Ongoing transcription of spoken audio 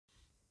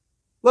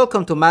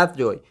Welcome to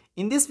MathJoy.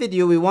 In this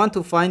video, we want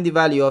to find the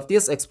value of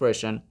this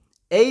expression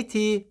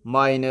 80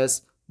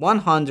 minus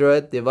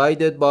 100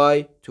 divided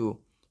by 2.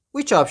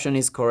 Which option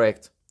is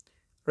correct?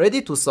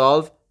 Ready to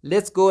solve?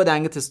 Let's go ahead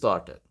and get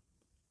started.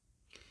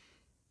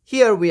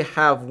 Here we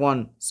have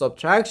one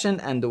subtraction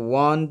and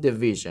one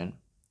division.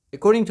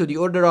 According to the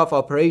order of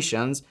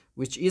operations,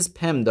 which is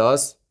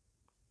PEMDAS,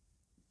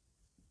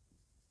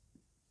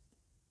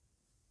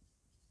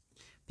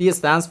 P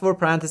stands for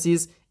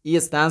parentheses, E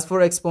stands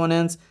for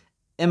exponents,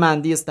 M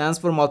and D stands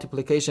for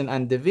multiplication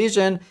and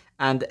division,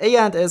 and A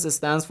and S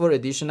stands for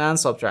addition and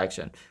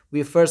subtraction.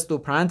 We first do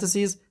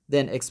parentheses,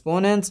 then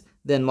exponents,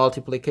 then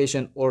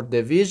multiplication or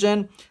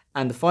division,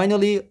 and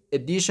finally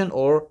addition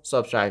or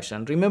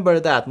subtraction. Remember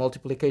that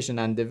multiplication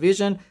and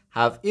division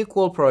have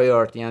equal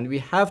priority and we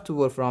have to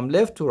go from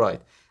left to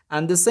right.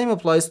 And the same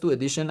applies to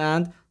addition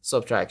and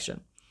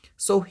subtraction.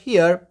 So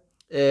here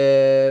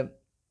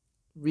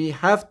we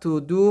have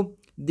to do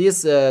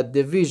this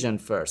division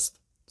first.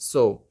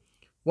 So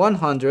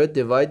 100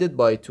 divided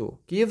by 2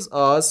 gives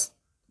us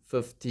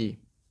 50.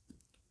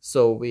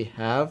 So we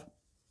have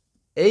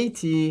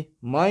 80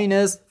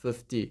 minus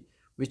 50,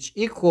 which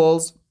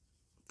equals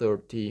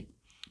 30.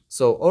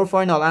 So our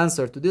final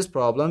answer to this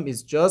problem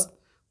is just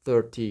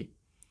 30.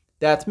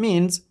 That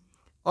means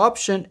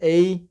option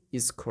A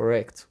is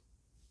correct.